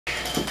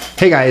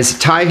Hey guys,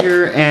 Ty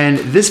here, and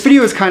this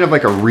video is kind of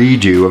like a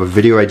redo of a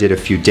video I did a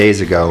few days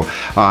ago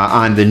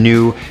on the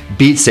new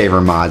Beat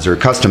Saber mods or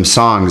custom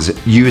songs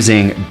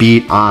using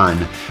BeatOn,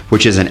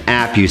 which is an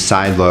app you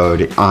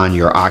sideload on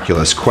your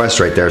Oculus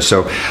Quest right there.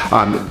 So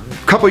a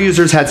couple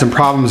users had some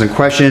problems and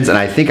questions, and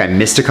I think I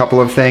missed a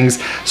couple of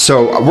things.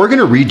 So we're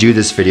gonna redo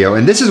this video,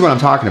 and this is what I'm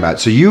talking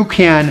about. So you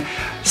can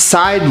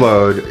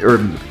sideload or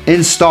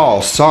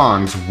install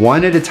songs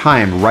one at a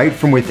time right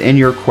from within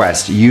your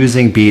Quest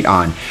using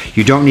BeatOn.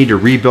 You don't need to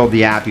rebuild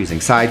the app using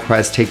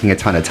SideQuest, taking a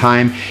ton of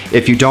time.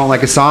 If you don't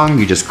like a song,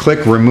 you just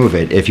click remove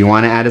it. If you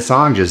want to add a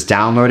song, just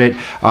download it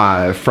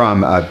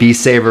from Beat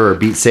Saber or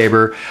Beat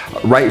Saber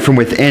right from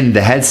within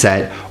the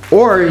headset.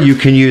 Or you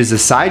can use the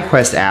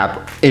SideQuest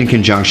app in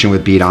conjunction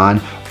with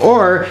BeatOn,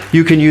 or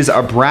you can use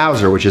a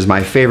browser, which is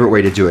my favorite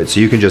way to do it.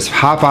 So you can just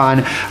hop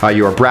on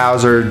your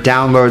browser,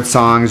 download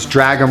songs,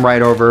 drag them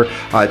right over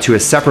to a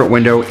separate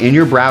window in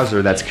your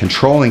browser that's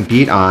controlling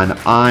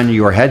BeatOn on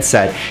your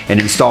headset and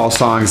install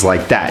songs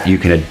like that. You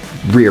can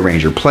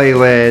rearrange your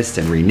playlist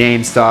and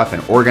rename stuff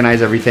and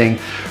organize everything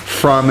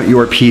from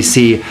your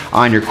PC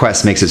on your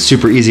Quest. Makes it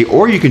super easy,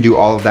 or you can do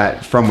all of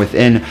that from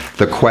within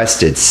the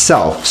Quest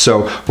itself.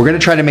 So we're gonna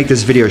try to make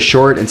this video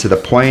short and to the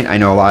point. I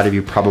know a lot of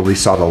you probably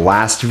saw the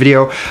last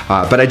video,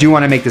 but I do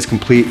wanna make this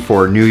complete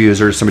for new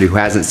users, somebody who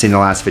hasn't seen the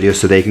last video,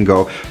 so they can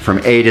go from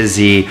A to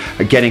Z,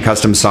 getting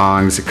custom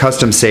songs,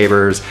 custom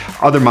sabers,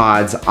 other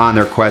mods on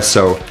their Quest.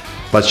 So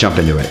let's jump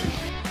into it.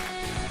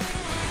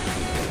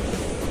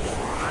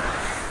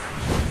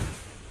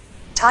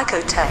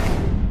 Tyco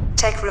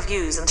Tech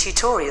reviews and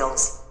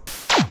tutorials.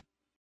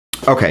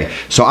 Okay,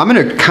 so I'm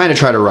gonna kind of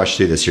try to rush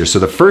through this here. So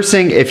the first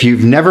thing, if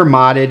you've never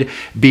modded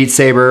Beat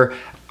Saber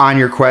on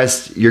your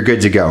Quest, you're good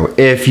to go.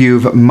 If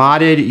you've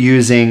modded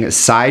using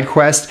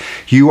SideQuest,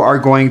 you are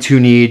going to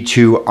need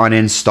to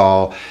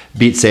uninstall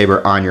Beat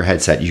Saber on your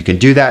headset. You can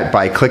do that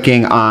by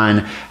clicking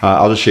on,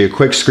 I'll just show you a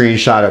quick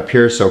screenshot up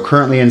here. So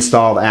currently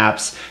installed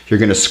apps, you're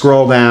gonna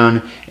scroll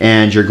down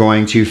and you're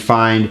going to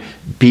find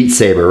Beat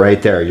Saber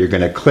right there. You're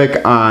gonna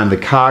click on the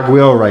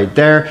cogwheel right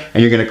there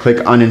and you're gonna click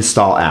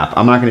uninstall app.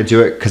 I'm not gonna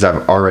do it because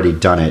I've already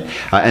done it.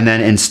 And then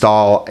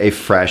install a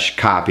fresh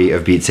copy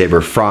of Beat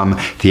Saber from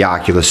the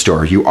Oculus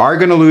store. You are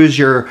gonna lose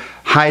your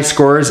high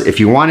scores if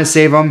you wanna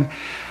save them.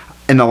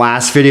 In the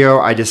last video,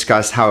 I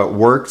discussed how it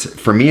worked,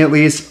 for me at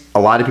least. A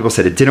lot of people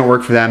said it didn't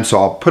work for them, so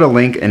I'll put a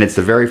link, and it's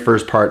the very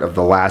first part of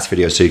the last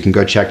video, so you can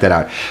go check that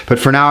out. But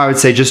for now, I would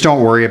say just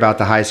don't worry about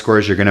the high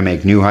scores. You're gonna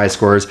make new high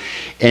scores,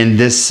 and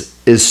this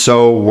is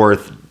so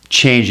worth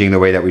changing the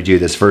way that we do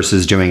this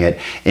versus doing it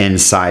in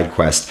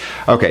SideQuest.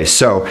 Okay,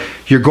 so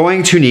you're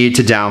going to need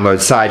to download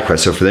SideQuest.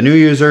 So for the new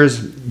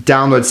users,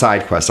 download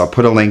SideQuest. I'll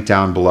put a link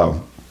down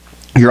below.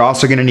 You're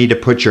also gonna need to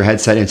put your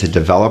headset into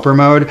developer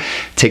mode.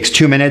 Takes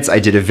 2 minutes. I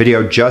did a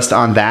video just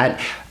on that.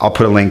 I'll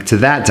put a link to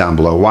that down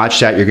below. Watch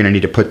that. You're gonna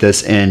need to put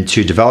this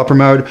into developer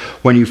mode.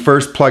 When you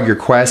first plug your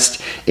Quest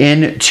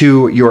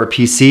into your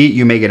PC,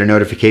 you may get a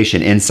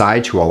notification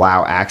inside to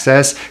allow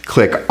access.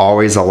 Click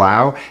always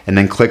allow and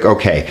then click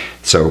OK.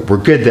 So we're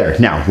good there.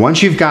 Now,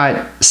 once you've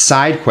got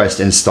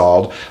SideQuest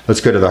installed, let's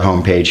go to the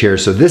home page here.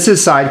 So this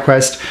is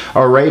SideQuest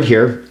right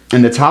here.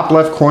 In the top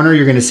left corner,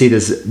 you're gonna see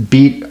this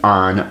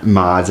BeatOn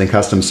mods and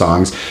custom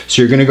songs.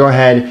 So you're gonna go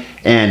ahead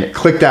and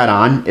click that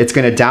on. It's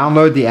gonna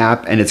download the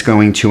app and it's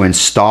going to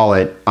install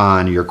it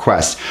on your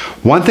Quest.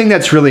 One thing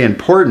that's really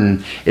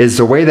important is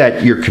the way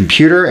that your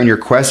computer and your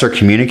Quest are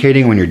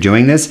communicating when you're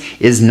doing this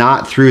is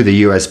not through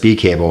the USB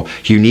cable.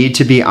 You need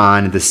to be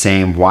on the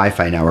same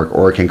Wi-Fi network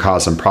or it can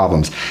cause some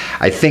problems.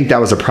 I think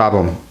that was a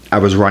problem I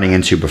was running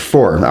into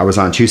before. I was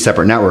on 2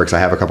 separate networks. I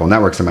have a couple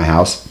networks in my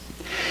house,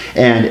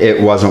 and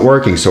it wasn't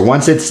working. So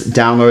once it's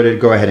downloaded,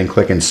 go ahead and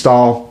click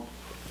install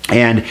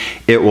and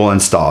it will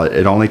install it.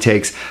 It only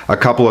takes a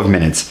couple of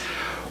minutes.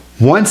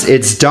 Once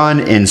it's done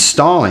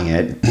installing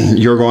it,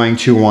 you're going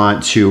to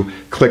want to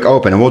click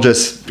open, and we'll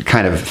just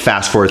kind of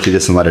fast forward through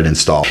this and let it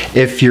install.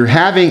 If you're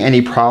having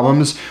any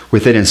problems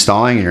with it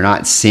installing and you're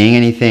not seeing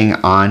anything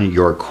on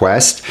your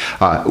Quest,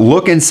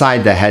 look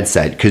inside the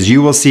headset, because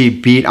you will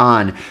see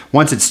BeatOn,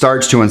 once it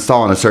starts to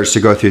install and it starts to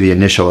go through the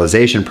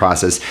initialization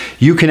process,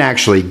 you can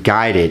actually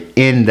guide it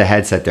in the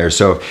headset there.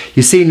 So if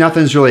you see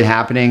nothing's really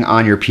happening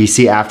on your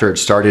PC after it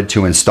started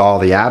to install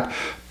the app,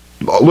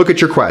 look at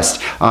your Quest.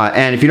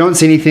 And if you don't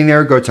see anything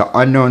there, go to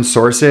unknown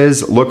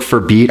sources, look for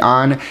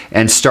BeatOn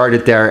and start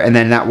it there, and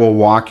then that will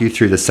walk you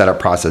through the setup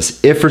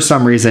process. If for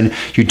some reason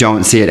you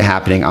don't see it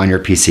happening on your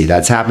PC.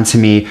 That's happened to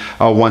me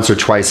once or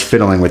twice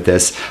fiddling with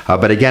this.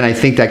 But again, I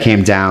think that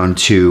came down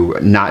to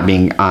not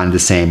being on the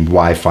same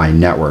Wi-Fi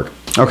network.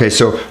 Okay,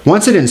 so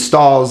once it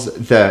installs,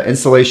 the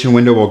installation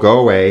window will go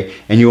away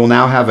and you will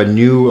now have a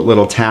new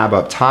little tab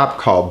up top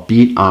called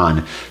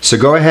BeatOn. So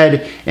go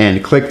ahead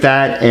and click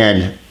that,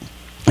 and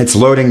It's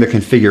loading the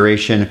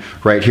configuration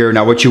right here.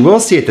 Now what you will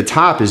see at the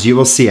top is you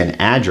will see an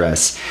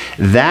address.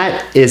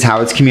 That is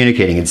how it's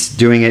communicating. It's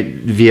doing it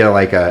via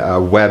like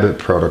a web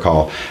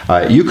protocol.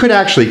 You could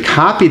actually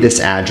copy this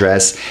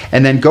address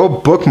and then go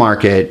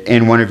bookmark it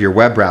in one of your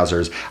web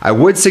browsers. I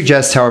would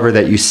suggest, however,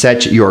 that you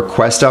set your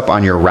Quest up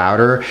on your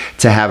router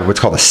to have what's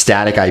called a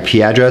static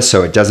IP address,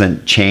 so it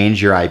doesn't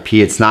change your IP.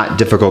 It's not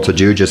difficult to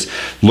do, just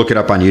look it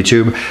up on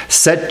YouTube.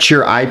 Set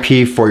your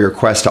IP for your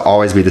Quest to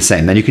always be the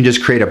same. Then you can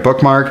just create a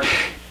bookmark,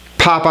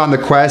 pop on the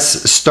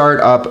Quest,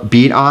 start up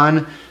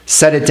BeatOn,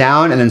 set it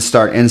down, and then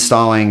start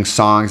installing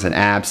songs and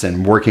apps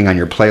and working on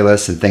your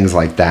playlists and things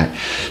like that.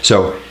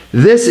 So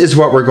this is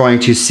what we're going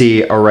to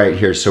see right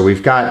here. So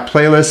we've got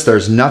playlists.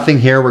 There's nothing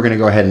here. We're going to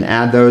go ahead and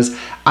add those.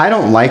 I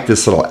don't like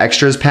this little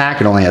extras pack.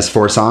 It only has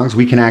 4 songs.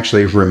 We can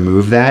actually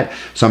remove that.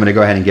 So I'm going to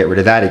go ahead and get rid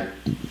of that. A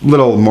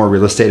little more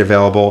real estate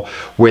available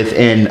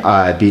within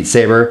Beat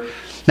Saber.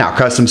 Now,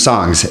 custom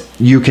songs,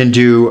 you can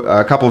do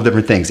a couple of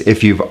different things.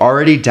 If you've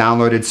already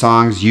downloaded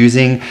songs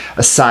using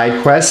a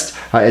side quest,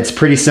 it's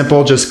pretty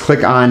simple. Just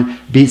click on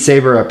Beat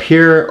Saber up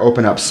here,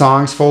 open up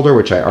songs folder,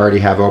 which I already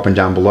have open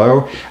down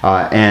below,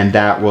 and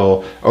that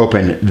will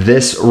open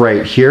this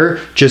right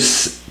here.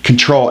 Just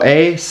Control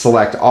A,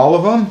 select all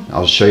of them.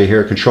 I'll show you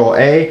here, Control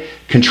A,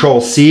 Control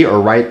C, or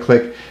right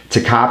click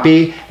to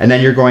copy, and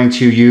then you're going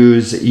to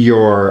use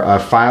your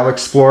file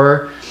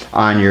explorer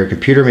on your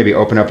computer, maybe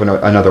open up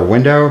another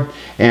window,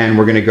 and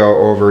we're going to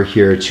go over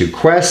here to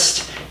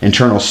Quest,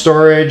 internal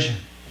storage,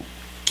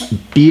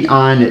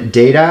 BeatOn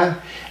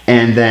data,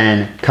 and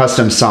then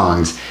custom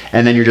songs.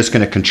 And then you're just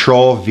going to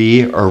Control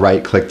V or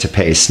right click to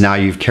paste. Now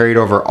you've carried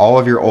over all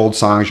of your old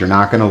songs. You're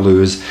not going to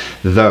lose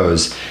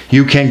those.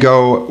 You can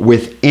go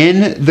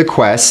within the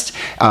Quest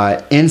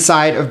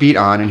inside of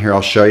BeatOn, and here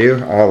I'll show you.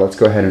 Let's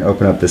go ahead and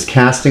open up this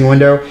casting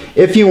window.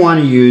 If you want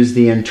to use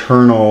the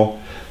internal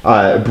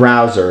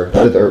browser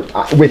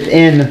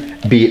within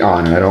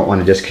BeatOn, and I don't want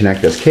to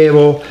disconnect this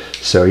cable,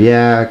 so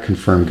yeah,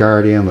 confirm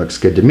Guardian, looks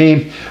good to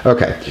me.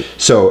 Okay,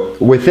 so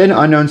within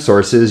unknown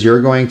sources,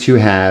 you're going to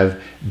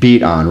have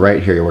BeatOn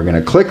right here. We're going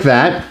to click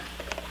that,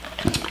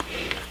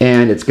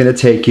 and it's going to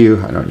take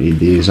you, I don't need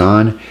these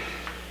on,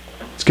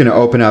 it's going to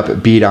open up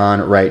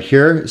BeatOn right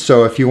here.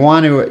 So if you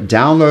want to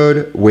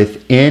download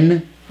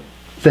within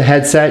the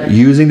headset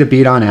using the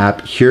BeatOn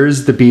app,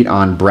 here's the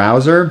BeatOn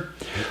browser.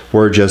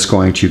 We're just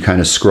going to kind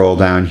of scroll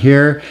down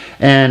here,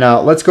 and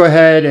let's go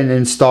ahead and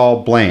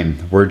install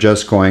Blame. We're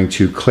just going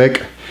to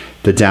click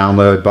the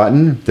download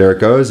button. There it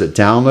goes, it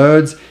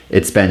downloads,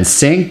 it's been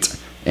synced,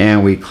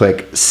 and we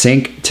click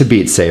sync to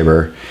Beat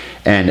Saber,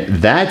 and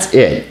that's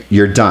it.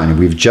 You're done.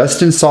 We've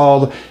just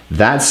installed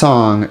that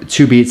song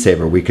to Beat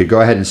Saber. We could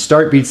go ahead and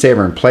start Beat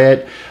Saber and play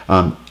it.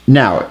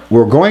 Now,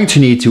 we're going to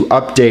need to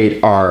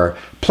update our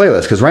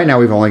playlist, because right now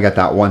we've only got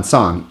that one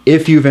song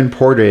if you've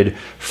imported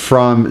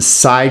from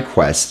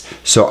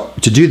SideQuest. So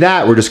to do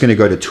that, we're just going to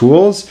go to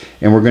Tools,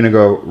 and we're going to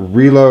go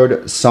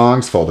Reload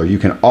Songs folder. You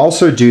can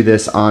also do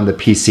this on the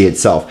PC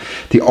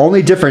itself. The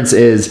only difference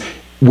is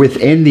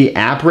within the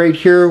app right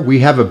here, we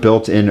have a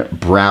built-in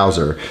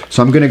browser.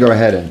 So I'm going to go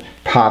ahead and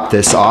pop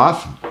this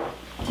off,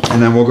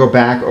 and then we'll go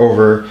back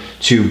over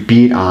to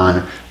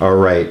BeatOn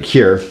right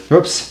here.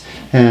 Whoops.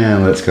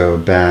 And let's go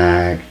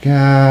back,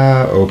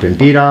 open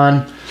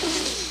BeatOn,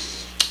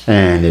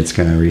 and it's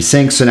going to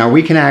resync. So now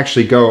we can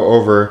actually go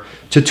over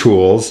to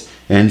Tools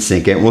and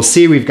sync it. We'll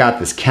see we've got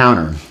this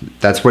counter.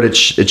 That's what it's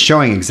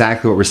showing,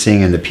 exactly what we're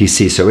seeing in the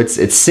PC. So it's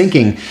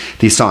syncing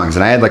these songs,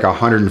 and I had like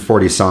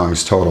 140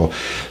 songs total.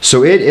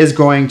 So it is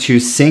going to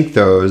sync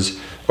those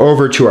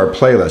over to our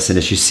playlist, and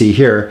as you see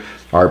here,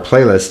 our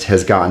playlist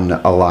has gotten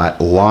a lot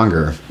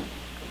longer.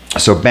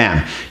 So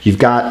bam, you've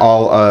got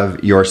all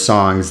of your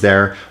songs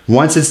there.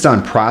 Once it's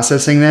done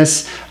processing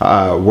this,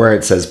 where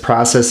it says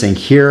processing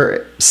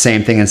here,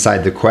 same thing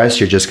inside the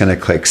Quest, you're just gonna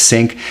click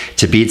sync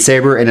to Beat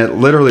Saber, and it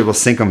literally will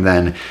sync them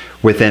then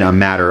within a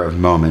matter of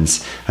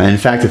moments. In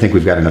fact, I think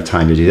we've got enough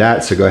time to do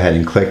that, so go ahead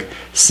and click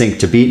sync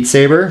to Beat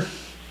Saber.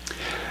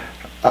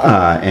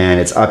 And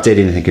it's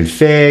updating the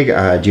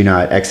config. Do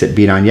not exit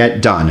BeatOn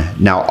yet. Done.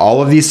 Now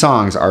all of these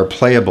songs are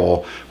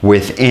playable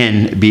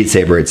within Beat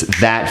Saber. It's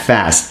that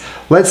fast.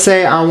 Let's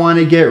say I want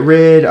to get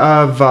rid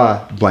of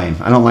Blame.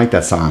 I don't like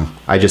that song.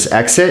 I just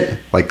exit,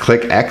 like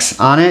click X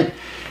on it,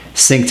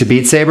 sync to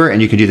Beat Saber,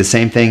 and you can do the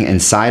same thing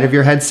inside of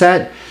your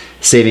headset.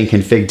 Saving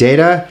config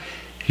data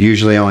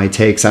usually only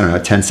takes, I don't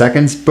know, 10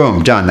 seconds.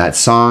 Boom, done. That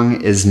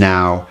song is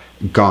now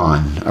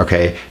gone.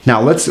 Okay,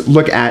 now let's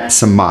look at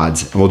some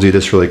mods, and we'll do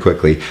this really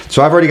quickly.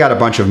 So I've already got a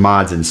bunch of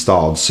mods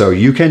installed. So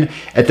you can,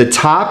 at the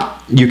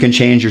top, you can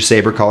change your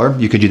saber color.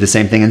 You can do the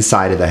same thing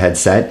inside of the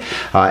headset.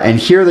 And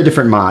here are the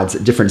different mods,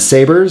 different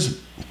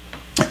sabers.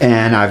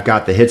 And I've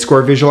got the hit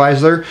score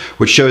visualizer,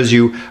 which shows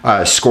you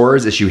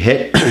scores as you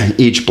hit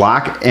each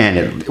block,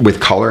 and with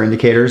color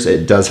indicators,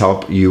 it does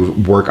help you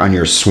work on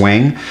your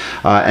swing.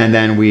 And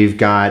then we've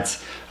got,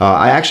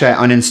 I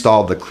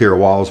uninstalled the clear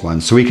walls one,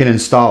 so we can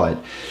install it.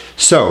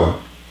 So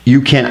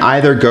you can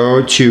either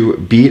go to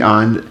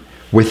BeatOn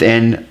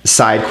within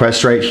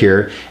SideQuest right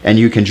here, and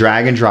you can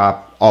drag and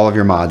drop all of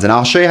your mods. And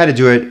I'll show you how to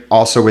do it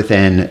also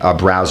within a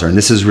browser. And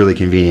this is really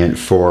convenient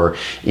for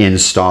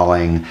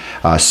installing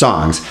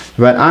songs.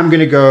 But I'm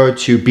gonna go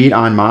to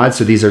BeatOn mods.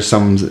 So these are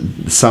some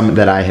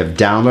that I have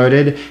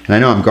downloaded. And I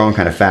know I'm going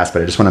kind of fast,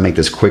 but I just wanna make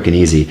this quick and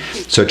easy.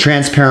 So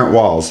transparent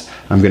walls,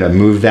 I'm gonna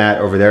move that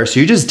over there. So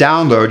you just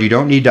download, you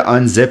don't need to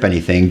unzip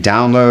anything.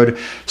 Download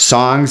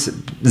songs,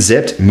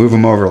 zipped, move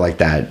them over like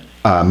that.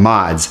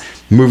 Mods,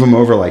 move them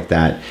over like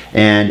that,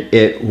 and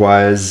it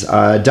was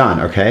done.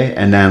 Okay,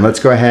 and then let's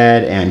go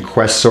ahead and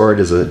Quest Sword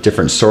is a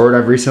different sword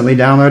I've recently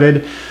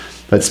downloaded.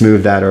 Let's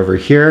move that over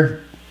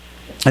here.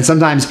 And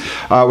sometimes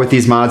with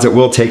these mods it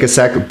will take a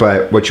sec,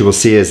 but what you will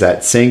see is that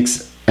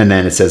syncs, and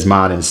then it says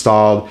mod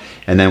installed,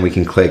 and then we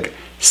can click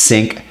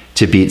sync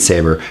to Beat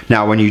Saber.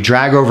 Now when you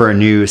drag over a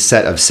new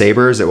set of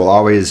sabers, it will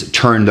always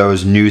turn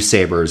those new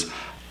sabers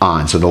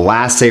on. So the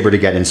last saber to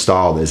get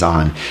installed is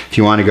on. If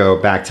you want to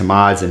go back to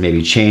mods and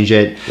maybe change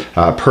it,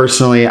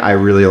 personally I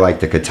really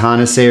like the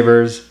katana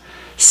sabers,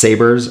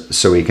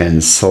 so we can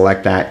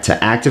select that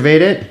to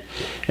activate it,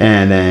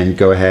 and then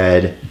go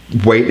ahead,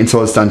 wait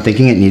until it's done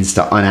thinking it needs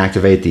to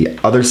unactivate the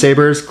other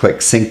sabers,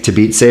 click sync to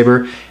Beat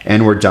Saber,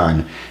 and we're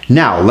done.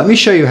 Now let me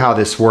show you how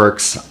this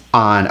works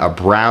on a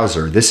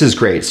browser. This is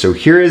great. So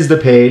here is the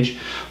page,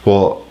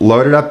 we'll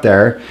load it up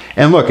there,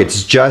 and look,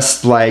 it's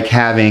just like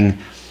having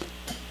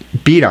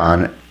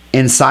BeatOn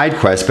inside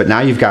Quest, but now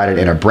you've got it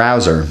in a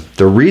browser.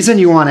 The reason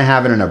you want to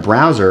have it in a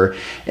browser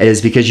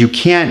is because you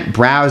can't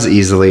browse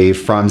easily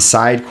from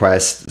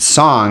SideQuest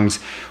songs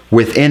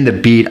within the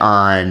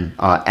BeatOn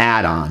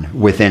add-on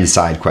within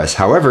SideQuest.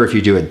 However, if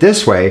you do it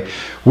this way,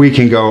 we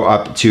can go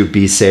up to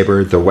Beat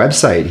Saber, the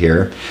website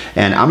here,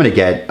 and I'm going to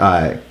get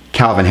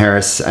Calvin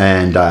Harris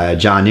and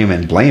John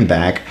Newman Blame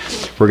back.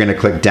 We're going to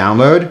click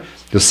download.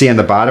 You'll see on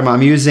the bottom,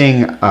 I'm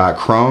using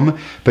Chrome,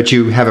 but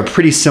you have a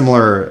pretty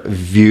similar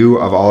view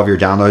of all of your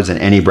downloads in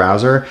any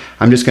browser.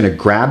 I'm just gonna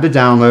grab the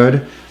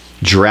download,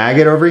 drag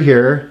it over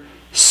here,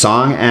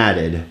 song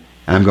added, and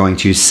I'm going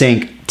to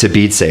sync to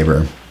Beat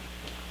Saber.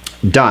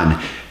 Done.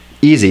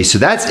 Easy. So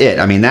that's it.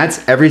 I mean,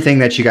 that's everything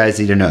that you guys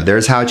need to know.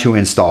 There's how to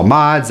install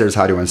mods. There's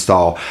how to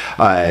install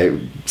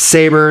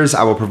sabers.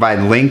 I will provide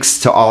links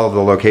to all of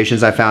the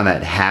locations I found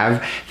that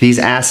have these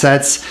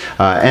assets.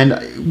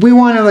 And we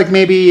want to like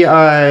maybe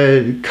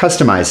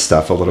customize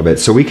stuff a little bit.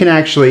 So we can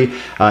actually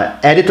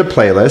edit the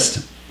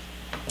playlist.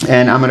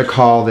 And I'm going to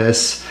call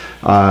this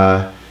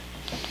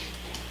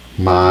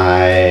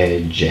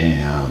My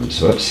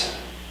Jams. Whoops.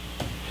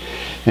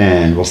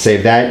 And we'll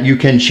save that. You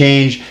can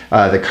change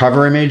the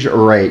cover image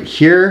right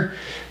here.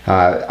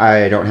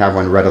 I don't have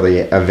one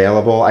readily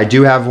available. I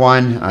do have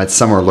one. It's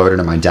somewhere loaded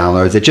in my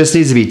downloads. It just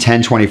needs to be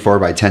 1024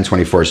 by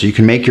 1024. So you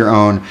can make your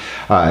own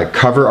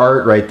cover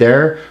art right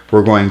there.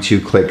 We're going to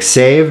click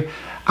save.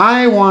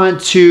 I want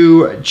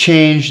to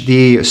change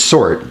the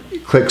sort.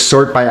 Click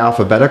sort by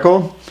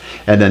alphabetical.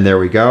 And then there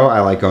we go. I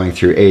like going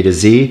through A to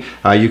Z.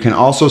 You can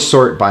also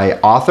sort by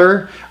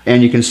author,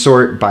 and you can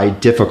sort by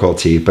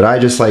difficulty, but I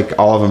just like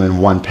all of them in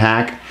one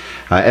pack.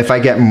 If I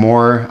get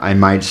more, I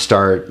might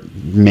start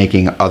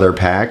making other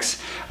packs.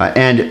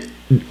 And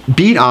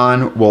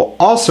BeatOn will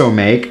also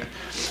make,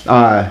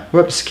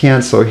 whoops,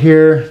 cancel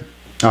here,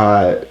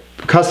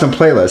 custom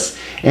playlists.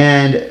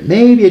 And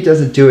maybe it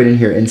doesn't do it in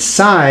here.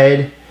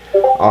 Inside,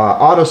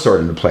 auto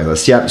sort into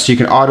playlist. Yep, so you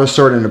can auto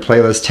sort into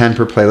playlist, 10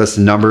 per playlist,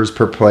 numbers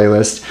per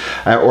playlist,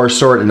 or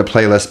sort into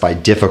playlist by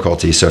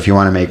difficulty. So if you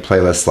want to make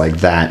playlists like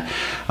that.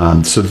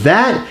 So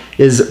that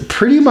is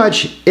pretty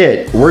much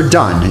it. We're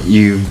done.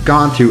 You've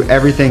gone through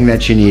everything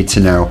that you need to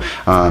know.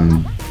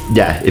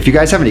 Yeah, if you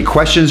guys have any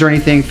questions or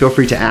anything, feel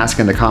free to ask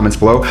in the comments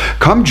below.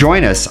 Come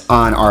join us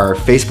on our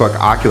Facebook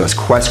Oculus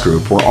Quest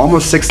group. We're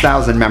almost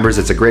 6,000 members.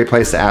 It's a great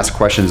place to ask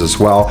questions as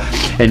well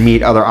and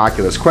meet other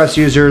Oculus Quest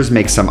users,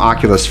 make some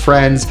Oculus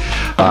friends.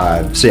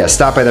 So yeah,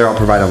 stop by there. I'll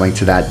provide a link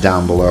to that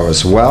down below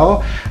as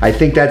well. I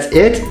think that's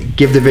it.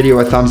 Give the video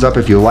a thumbs up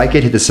if you like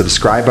it. Hit the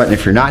subscribe button.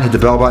 If you're not, hit the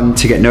bell button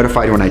to get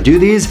notified when I do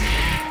these.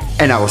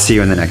 And I will see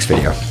you in the next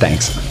video.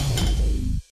 Thanks.